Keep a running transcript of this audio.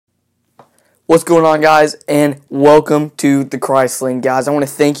What's going on, guys, and welcome to the Christ Lane, guys. I want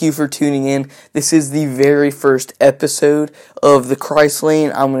to thank you for tuning in. This is the very first episode of the Christ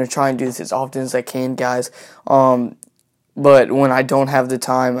Lane. I'm going to try and do this as often as I can, guys. But when I don't have the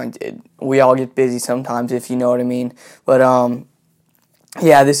time, we all get busy sometimes, if you know what I mean. But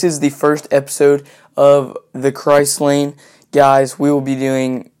yeah, this is the first episode of the Christ Lane, guys. We will be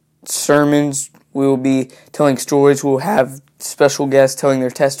doing sermons. We will be telling stories. We'll have special guests telling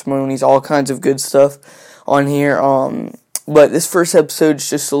their testimonies, all kinds of good stuff on here. But this first episode is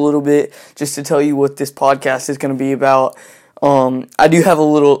just a little bit, just to tell you what this podcast is going to be about. I do have a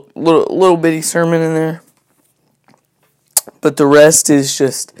little bitty sermon in there, but the rest is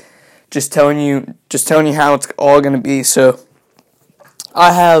just telling you how it's all going to be. So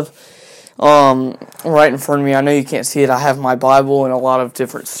I have right in front of me, I know you can't see it, I have my Bible and a lot of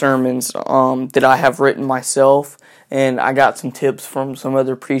different sermons that I have written myself, and I got some tips from some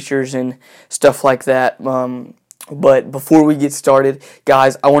other preachers and stuff like that. But before we get started,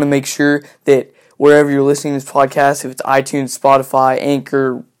 guys, I want to make sure that wherever you're listening to this podcast, if it's iTunes, Spotify,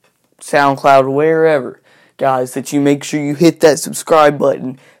 Anchor, SoundCloud, wherever, guys, that you make sure you hit that subscribe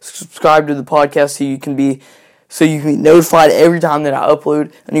button, subscribe to the podcast so you can be notified every time that I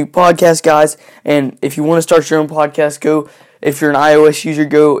upload a new podcast, guys. And if you want to start your own podcast, if you're an iOS user,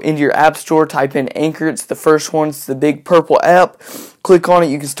 go into your app store, type in Anchor. It's the first one. It's the big purple app. Click on it.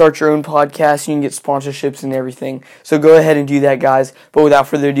 You can start your own podcast. You can get sponsorships and everything. So go ahead and do that, guys. But without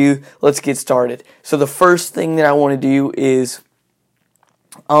further ado, let's get started. So the first thing that I want to do is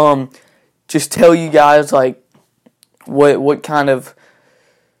just tell you guys what kind of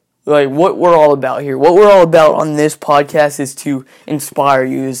what we're all about here. What we're all about on this podcast is to inspire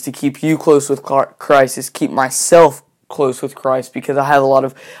you, is to keep you close with Christ, is keep myself close with Christ, because I have a lot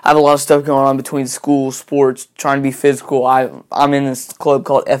of stuff going on between school, sports, trying to be physical. I'm in this club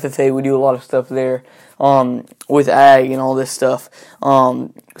called FFA. We do a lot of stuff there with ag and all this stuff.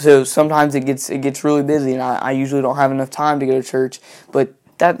 So sometimes it gets really busy, and I usually don't have enough time to go to church. But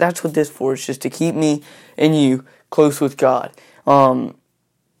that's what this for. It's just to keep me and you close with God.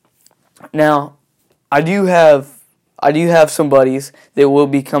 Now, I do have some buddies that will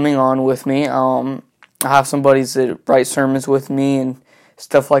be coming on with me. I have some buddies that write sermons with me and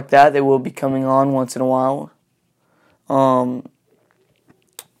stuff like that. They will be coming on once in a while. And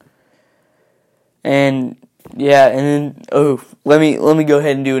then let me go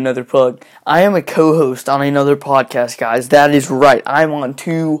ahead and do another plug. I am a co-host on another podcast, guys. That is right. I'm on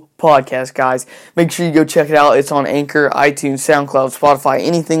 2 podcasts, guys. Make sure you go check it out. It's on Anchor, iTunes, SoundCloud, Spotify,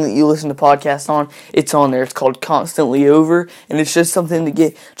 anything that you listen to podcasts on, it's on there. It's called Constantly Over, and it's just something to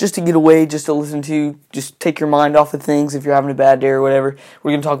get away, just to listen to, just take your mind off of things if you're having a bad day or whatever.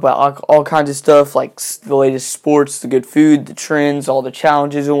 We're going to talk about all kinds of stuff, like the latest sports, the good food, the trends, all the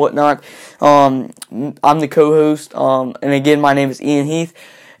challenges and whatnot. I'm the co-host, and again, my name is Ian Heath.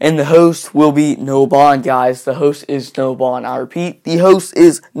 And the host will be Noah Bond, guys. The host is Noah Bond. I repeat, the host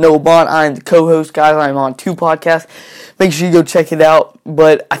is Noah Bond. I am the co-host, guys. I am on 2 podcasts. Make sure you go check it out.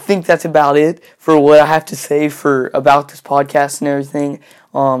 But I think that's about it for what I have to say about this podcast and everything.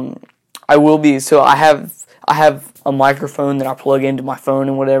 I have a microphone that I plug into my phone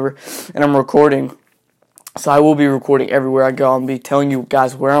and whatever, and I'm recording. So I will be recording everywhere I go. I'll be telling you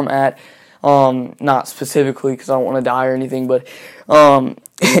guys where I'm at. Not specifically because I don't want to die or anything, but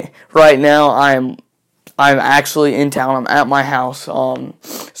right now I'm actually in town. I'm at my house.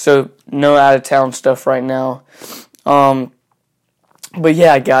 So no out of town stuff right now. But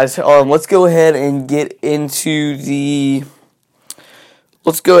yeah, guys, let's go ahead and get into the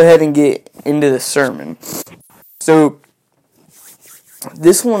sermon. So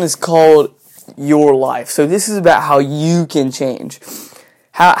this one is called Your Life. So this is about how you can change.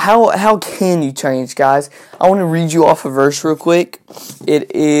 How can you change, guys? I want to read you off a verse real quick.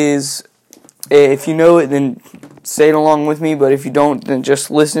 It is, if you know it, then say it along with me, but if you don't, then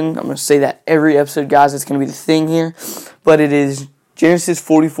just listen. I'm going to say that every episode, guys. It's going to be the thing here. But it is Genesis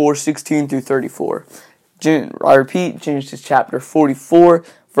 44:16 through 34. I repeat, Genesis chapter 44,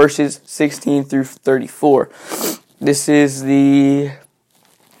 verses 16 through 34. This is the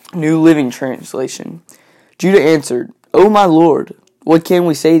New Living Translation. Judah answered, "O my Lord, what can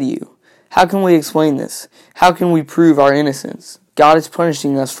we say to you? How can we explain this? How can we prove our innocence? God is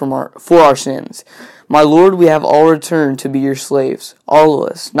punishing us for our sins. My Lord, we have all returned to be your slaves, all of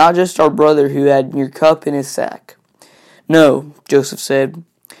us, not just our brother who had your cup in his sack." "No," Joseph said,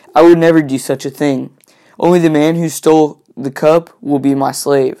 "I would never do such a thing. Only the man who stole the cup will be my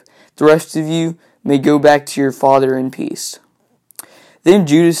slave. The rest of you may go back to your father in peace." Then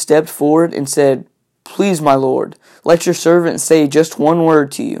Judah stepped forward and said, "Please, my lord, let your servant say just one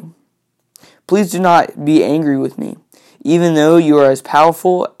word to you." Please do not be angry with me, even though you are as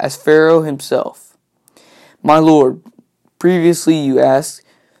powerful as Pharaoh himself. My Lord, previously you asked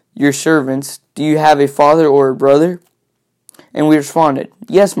your servants, do you have a father or a brother? And we responded,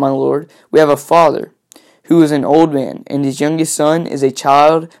 yes, my Lord, we have a father who is an old man, and his youngest son is a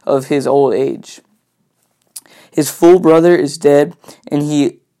child of his old age. His full brother is dead, and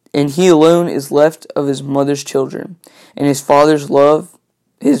he alone is left of his mother's children, and his father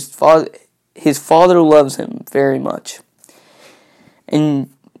loves him very much. And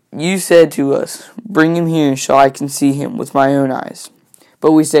you said to us, bring him here, so I can see him with my own eyes.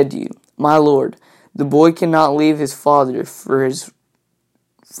 But we said to you, my Lord, the boy cannot leave his father, for his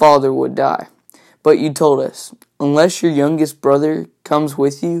father would die. But you told us, unless your youngest brother comes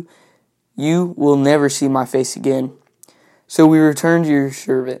with you, you will never see my face again. So we returned to your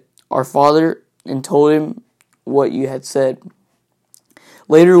servant, our father, and told him what you had said.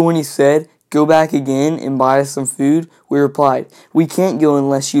 Later when he said, go back again and buy us some food, we replied, we can't go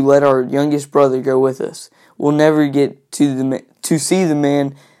unless you let our youngest brother go with us. We'll never get to see the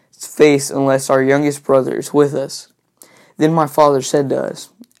man's face unless our youngest brother is with us. Then my father said to us,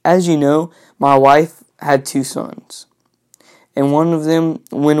 as you know, my wife had 2 sons, and one of them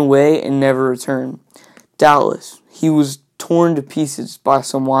went away and never returned. Doubtless, he was torn to pieces by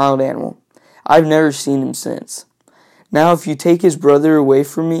some wild animal. I've never seen him since. Now if you take his brother away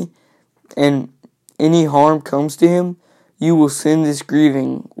from me, and any harm comes to him, you will send this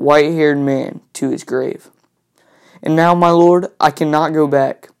grieving, white-haired man to his grave. And now, my Lord, I cannot go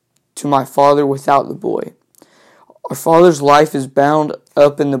back to my father without the boy. Our father's life is bound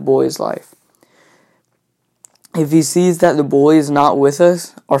up in the boy's life. If he sees that the boy is not with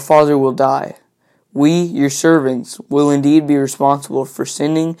us, our father will die. We, your servants, will indeed be responsible for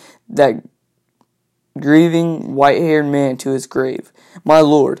sending that grieving, white-haired man to his grave. My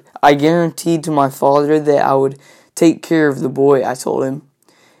Lord, I guaranteed to my father that I would take care of the boy, I told him.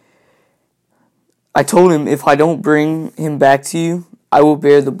 If I don't bring him back to you, I will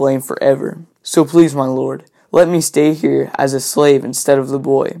bear the blame forever. So please, my Lord, let me stay here as a slave instead of the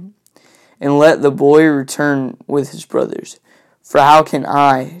boy, and let the boy return with his brothers. For how can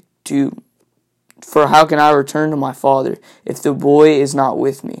I return to my father if the boy is not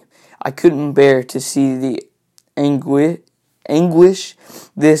with me? I couldn't bear to see the anguish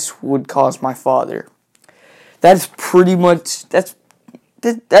this would cause my father. That's pretty much, that's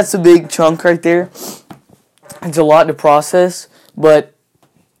a big chunk right there. It's a lot to process, but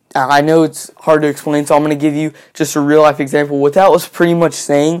I know it's hard to explain, so I'm going to give you just a real life example. What that was pretty much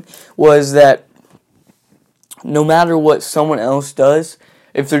saying was that no matter what someone else does,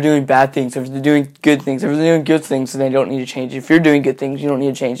 if they're doing bad things, if they're doing good things, then they don't need to change. If you're doing good things, you don't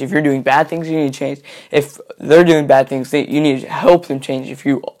need to change. If you're doing bad things, you need to change. If they're doing bad things, you need to help them change. If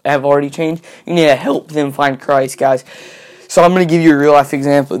you have already changed, you need to help them find Christ, guys. So I'm going to give you a real life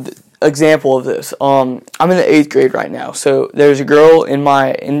example of this. I'm in the 8th grade right now. So there's a girl in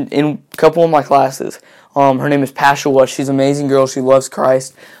a couple of my classes. Her name is Pasha West. She's an amazing girl. She loves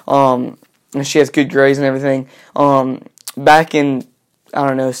Christ. And she has good grades and everything. Back in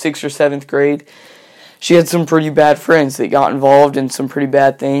 6th or 7th grade, she had some pretty bad friends that got involved in some pretty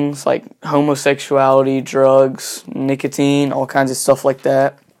bad things like homosexuality, drugs, nicotine, all kinds of stuff like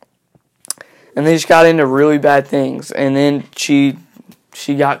that. And they just got into really bad things. And then she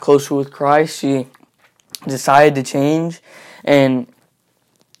got closer with Christ. She decided to change. And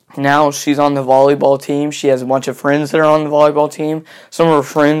now she's on the volleyball team. She has a bunch of friends that are on the volleyball team. Some of her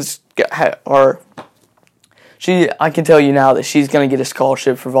friends I can tell you now that she's going to get a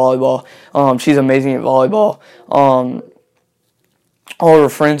scholarship for volleyball. She's amazing at volleyball. All of her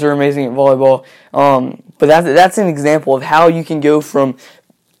friends are amazing at volleyball. But that's an example of how you can go from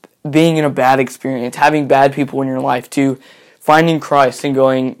being in a bad experience, having bad people in your life, to finding Christ and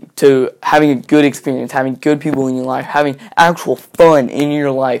going to having a good experience, having good people in your life, having actual fun in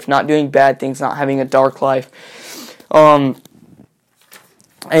your life, not doing bad things, not having a dark life. And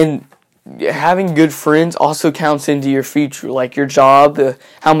having good friends also counts into your future, like your job,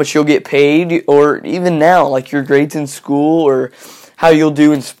 how much you'll get paid, or even now, like your grades in school, or how you'll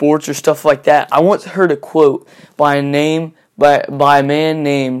do in sports or stuff like that. I once heard a quote by a man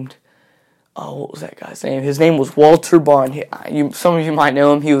named, what was that guy's name? His name was Walter Bond. Some of you might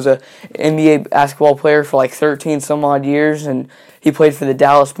know him. He was an NBA basketball player for like 13 some odd years, and he played for the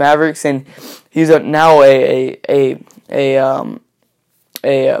Dallas Mavericks, and he's now a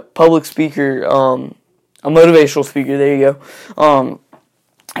public speaker, a motivational speaker, there you go.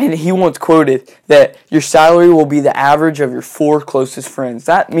 And he once quoted that your salary will be the average of your 4 closest friends.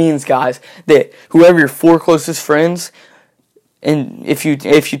 That means, guys, that whoever your 4 closest friends, And if you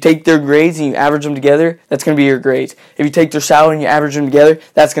take their grades and you average them together, that's going to be your grades. If you take their salary and you average them together,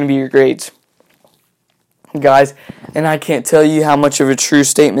 that's going to be your grades. Guys, and I can't tell you how much of a true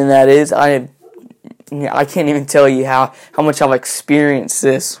statement that is. I can't even tell you how much I've experienced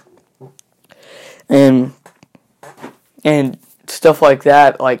this. And stuff like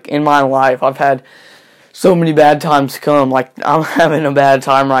that, like in my life, I've had so many bad times come. Like, I'm having a bad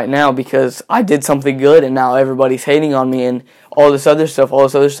time right now because I did something good and now everybody's hating on me and all this other stuff.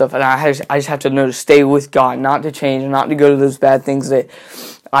 And I just have to know to stay with God, not to change, not to go to those bad things that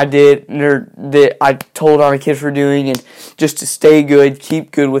I did or that I told our kids were doing, and just to stay good,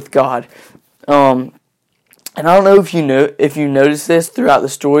 keep good with God. And I don't know if you noticed this throughout the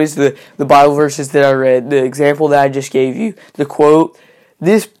stories, the Bible verses that I read, the example that I just gave you, the quote.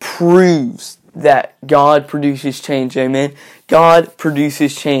 This proves that God produces change. Amen. God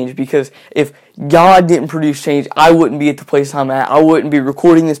produces change, because if God didn't produce change, I wouldn't be at the place I'm at. I wouldn't be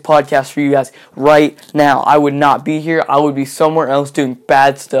recording this podcast for you guys right now. I would not be here. I would be somewhere else doing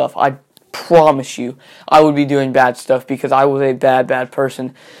bad stuff. I promise you, I would be doing bad stuff because I was a bad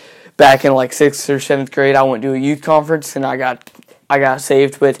person. Back in like 6th or 7th grade, I went to a youth conference and I got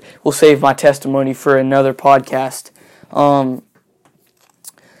saved, but we'll save my testimony for another podcast.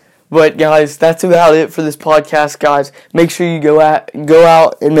 But guys, that's about it for this podcast, guys. Make sure you go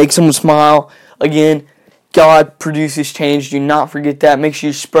out and make someone smile. Again, God produces change. Do not forget that. Make sure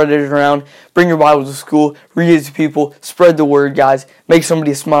you spread it around. Bring your Bible to school. Read it to people. Spread the word, guys. Make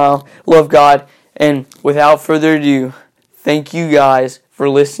somebody smile. Love God. And without further ado, thank you guys for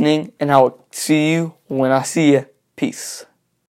listening, and I will see you when I see you. Peace.